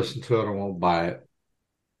 I won't listen to it. I won't buy it.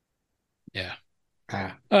 Yeah.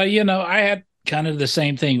 I had kind of the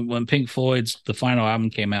same thing when Pink Floyd's the final album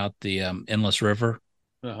came out, the Endless River.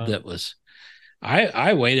 That was.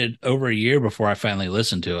 I waited over a year before I finally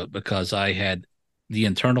listened to it because I had the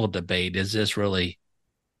internal debate: is this really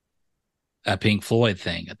a Pink Floyd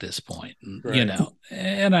thing at this point? Right.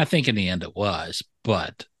 And I think in the end it was.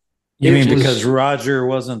 But you mean because Roger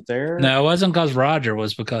wasn't there? No, it wasn't because Roger. It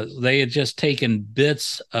was because they had just taken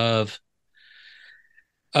bits of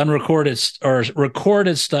unrecorded or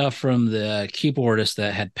recorded stuff from the keyboardist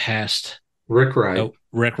that had passed. Rick Wright.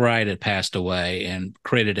 Rick Wright had passed away and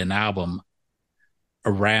created an album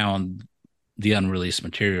around the unreleased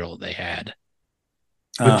material they had.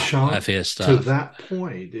 But Sean, of his stuff. To that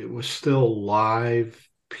point, it was still live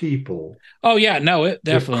people. Oh yeah, no, it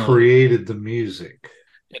definitely created the music.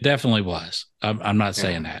 It definitely was. I'm not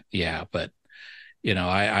saying that. Yeah, but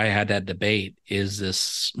I had that debate: is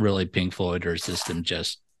this really Pink Floyd, or is this them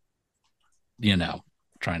just,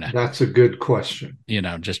 trying to? That's a good question.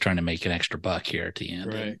 Just trying to make an extra buck here at the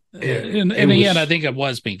end. Right. In the end, I think it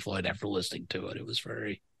was Pink Floyd. After listening to it, it was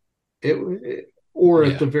very. Or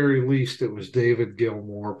at the very least, it was David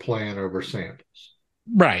Gilmour playing over samples.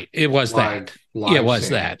 Right. It was live that. Yeah, it was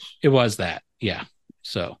samples. That. It was that. Yeah.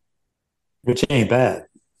 So. Which ain't bad.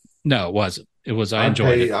 No, it wasn't. It was. I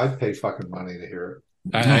enjoyed it. I'd pay fucking money to hear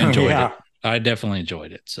it. I enjoyed it. I definitely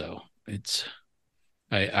enjoyed it. So it's.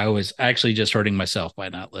 I was actually just hurting myself by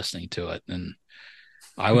not listening to it, and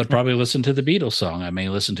I would probably listen to the Beatles song. I may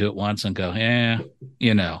listen to it once and go, and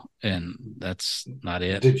that's not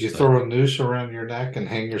it. Did you throw a noose around your neck and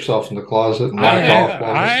hang yourself in the closet and I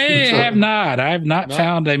have not. I've not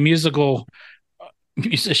found a musician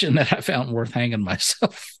that I found worth hanging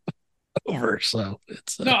myself over. So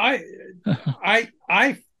it's no, I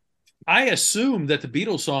assume that the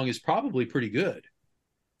Beatles song is probably pretty good.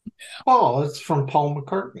 Yeah. Oh, it's from Paul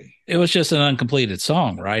McCartney. It was just an uncompleted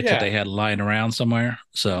song, right? Yeah. That they had lying around somewhere.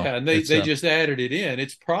 So and they just added it in.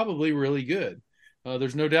 It's probably really good.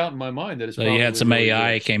 There's no doubt in my mind that it's. So you had some really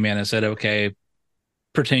AI good. Came in and said, "Okay,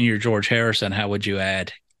 pretend you're George Harrison. How would you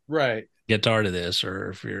add guitar to this? Or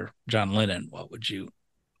if you're John Lennon, what would you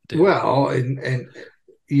do?" Well, and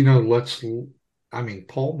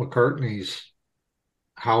Paul McCartney's,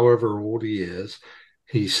 however old he is,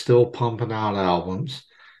 he's still pumping out albums.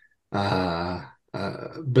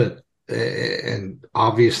 But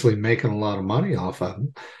obviously making a lot of money off of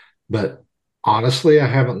them. But Honestly, I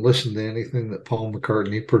haven't listened to anything that Paul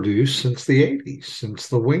McCartney produced since the 80s, since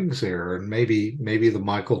the Wings era, and maybe the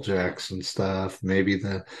Michael Jackson stuff, maybe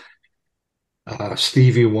the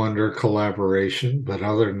Stevie Wonder collaboration. But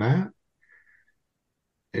other than that,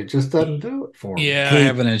 it just doesn't do it for me. Yeah, I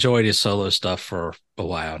haven't enjoyed his solo stuff for a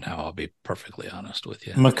while now. I'll be perfectly honest with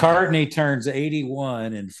you. McCartney turns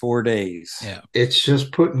 81 in 4 days. Yeah. It's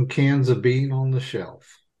just putting cans of bean on the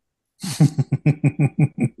shelf.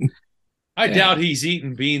 I doubt he's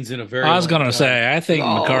eaten beans in a very I was going to say, I think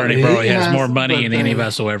McCartney probably has more money than any of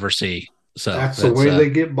us will ever see. So that's the way they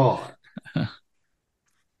get bought.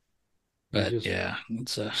 But yeah,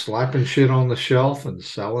 it's slapping shit on the shelf and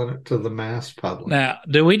selling it to the mass public. Now,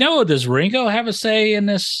 do we know, does Ringo have a say in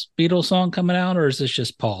this Beatles song coming out, or is this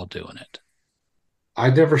just Paul doing it?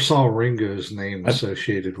 I never saw Ringo's name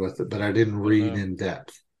associated with it, but I didn't read in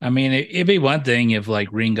depth. I mean, it'd be one thing if like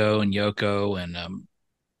Ringo and Yoko and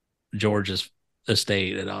George's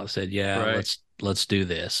estate had all said, let's do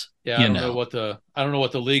this. Yeah, I don't know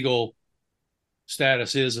what the legal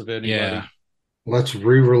status is of anybody. Yeah. Let's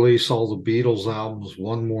re-release all the Beatles albums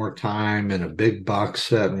one more time in a big box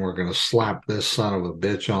set, and we're going to slap this son of a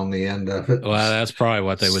bitch on the end of it. Well, that's probably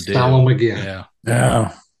what they would do. Sell them again.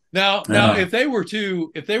 Yeah. Now, if they were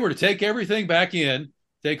to take everything back in,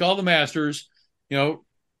 take all the masters,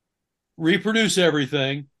 reproduce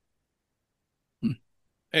everything,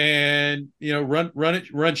 and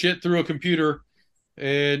run shit through a computer,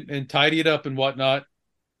 and tidy it up and whatnot,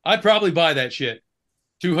 I'd probably buy that shit.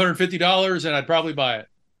 $250, and I'd probably buy it.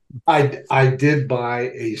 I did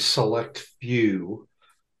buy a select few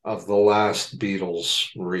of the last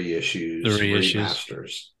Beatles reissues,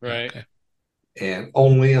 remasters, right? Okay. And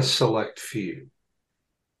only a select few,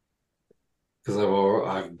 because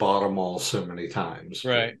I've bought them all so many times,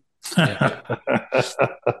 right? Yeah.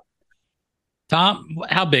 Tom,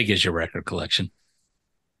 how big is your record collection?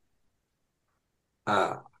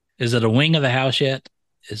 Is it a wing of the house yet?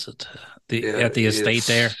 Is it at the estate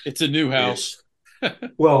there? It's a new house.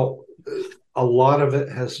 Well, a lot of it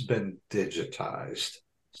has been digitized.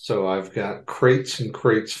 So I've got crates and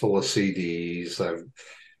crates full of CDs.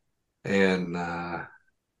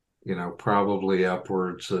 Probably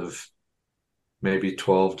upwards of maybe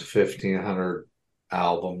 12 to 1,500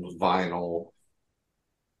 albums, vinyl.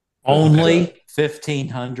 Only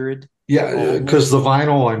 1,500? Yeah, because the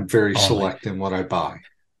vinyl, I'm very select in what I buy.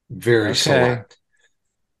 Very select.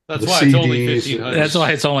 That's why it's only 1,500. That's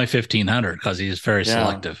why it's only 1,500, because he's very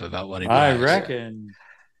selective about what he buys. I reckon.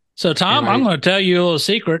 So, Tom, I'm going to tell you a little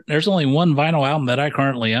secret. There's only one vinyl album that I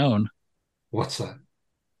currently own. What's that?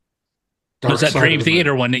 It was that Dream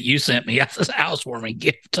Theater one that you sent me as a housewarming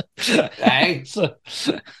gift. Thanks.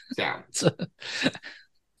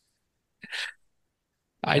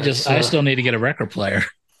 I still need to get a record player.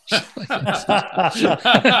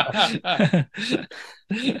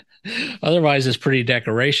 Otherwise, it's pretty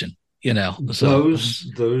decoration, So.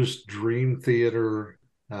 Those Dream Theater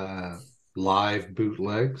live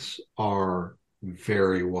bootlegs are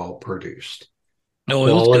very well produced. No,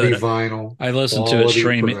 it was good. Vinyl. I listened to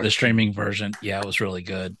the streaming version. Yeah, it was really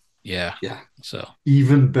good. Yeah. So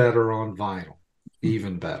even better on vinyl.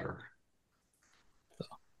 Even better.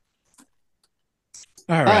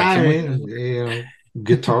 All right.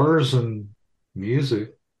 Guitars and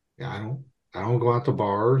music. I don't go out to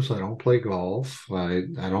bars. I don't play golf. I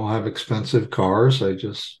don't have expensive cars. I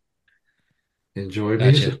just enjoy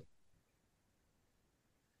music.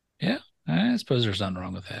 Yeah, I suppose there's nothing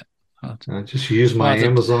wrong with that. I just use my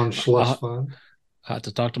Amazon slush fund. I have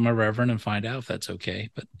to talk to my reverend and find out if that's okay.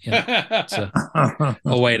 But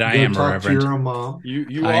oh wait, I am a reverend. To your mom.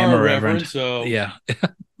 You are a reverend, so yeah.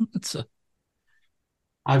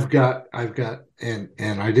 I've got, and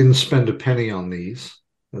I didn't spend a penny on these.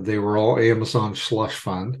 They were all Amazon slush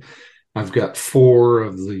fund. I've got 4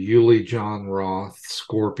 of the Yulee John Roth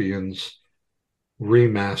Scorpions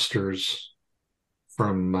remasters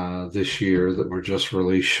from this year that were just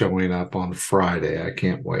released, showing up on Friday. I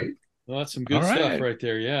can't wait. Well, that's some good stuff right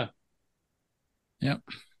there. Yeah. Yep.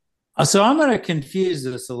 So I'm going to confuse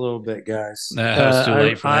this a little bit, guys. It's too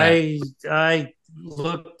late for that.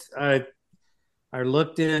 I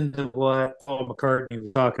looked into what Paul McCartney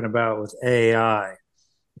was talking about with AI.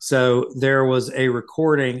 So there was a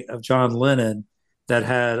recording of John Lennon that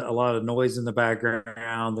had a lot of noise in the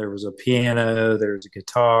background. There was a piano, there was a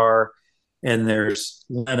guitar, and there's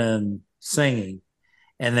Lennon singing.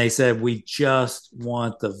 And they said, we just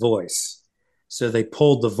want the voice. So they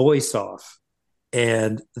pulled the voice off.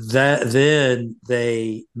 And then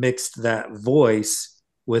they mixed that voice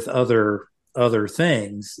with other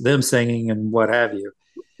things, them singing and what have you.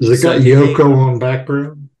 Has it got Yoko on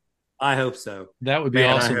background? I hope so. That would be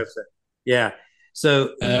awesome. I hope so. Yeah.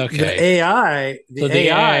 So Okay. the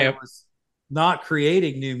AI was not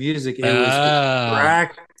creating new music. It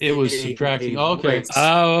was subtracting. Okay.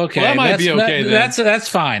 Oh, okay. Well, that might be okay then. That's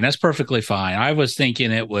fine. That's perfectly fine. I was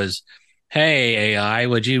thinking it was, hey, AI,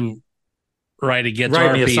 would you write a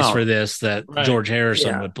guitar piece for this that George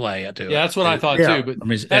Harrison would play to it? Yeah, that's what I thought too. But I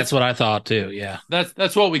mean, that's what I thought too. Yeah.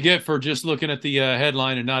 That's what we get for just looking at the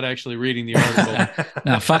headline and not actually reading the article.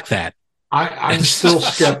 No, fuck that. I'm still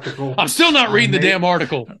skeptical. I'm still not reading the damn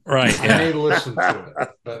article. Right. I may listen to it,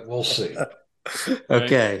 but we'll see.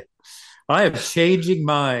 Okay. I am changing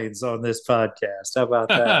minds on this podcast. How about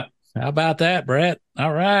that? How about that, Brett?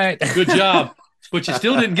 All right. Good job. But you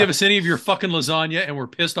still didn't give us any of your fucking lasagna, and we're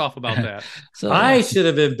pissed off about that. So I should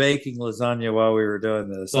have been baking lasagna while we were doing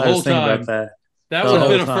this. The whole time. About that would have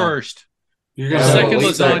been a first. Second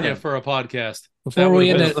lasagna for a podcast. Before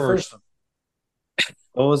we end it, first.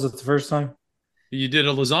 What was it the first time? You did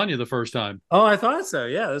a lasagna the first time. Oh, I thought so.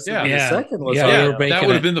 Yeah, this would be the second lasagna. Yeah, that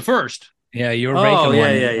would have been the first. Yeah, you were baking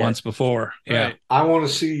one once before. Yeah. Right. I want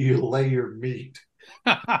to see you lay your meat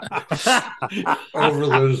over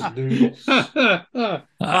those noodles.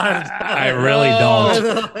 I really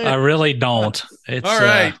don't. I really don't. It's, all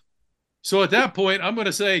right. So at that point, I'm going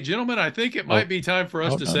to say, gentlemen, I think it might be time for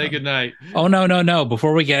us to say goodnight. Oh, no.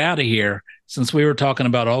 Before we get out of here, since we were talking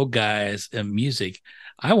about old guys and music,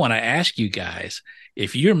 I want to ask you guys,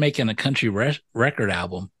 if you're making a country record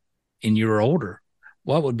album and you're older,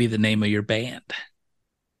 what would be the name of your band?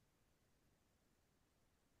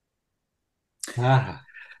 I'm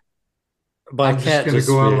just going to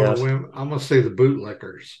go out on a whim. I'm going to say the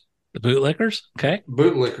Bootlickers. The Bootlickers? Okay.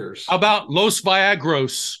 Bootlickers. How about Los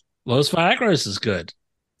Viagros? Los Viagros is good.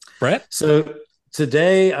 Brett? So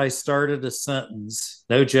today I started a sentence,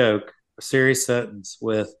 no joke, a serious sentence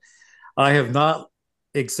with, I have not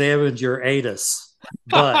examined your anus,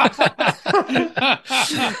 but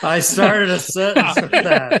I started a sentence with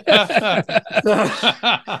that.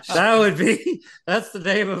 So that's the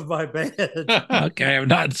name of my band. Okay, I've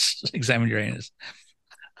not examined your anus.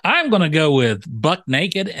 I'm going to go with Buck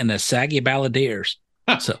Naked and the Saggy Balladeers.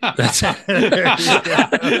 So that's That'll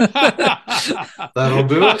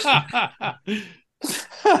do it.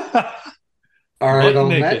 All right, on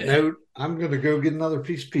that note, I'm going to go get another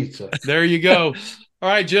piece of pizza. There you go. All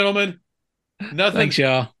right, gentlemen. Thanks,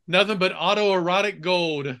 y'all. Nothing but autoerotic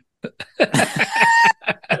gold.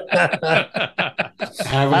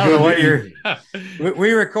 Have a good evening.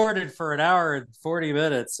 We recorded for an hour and 40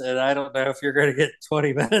 minutes, and I don't know if you're going to get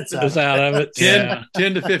 20 minutes out of it.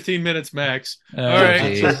 10 to 15 minutes max. All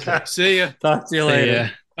right. Okay. See ya. Talk to you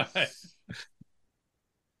later. Bye.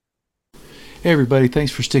 Hey everybody,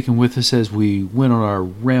 thanks for sticking with us as we went on our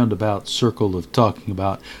roundabout circle of talking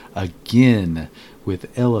about Again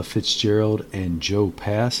with Ella Fitzgerald and Joe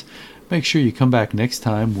Pass. Make sure you come back next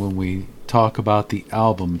time when we talk about the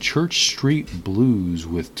album Church Street Blues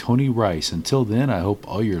with Tony Rice. Until then, I hope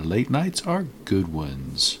all your late nights are good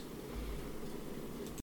ones.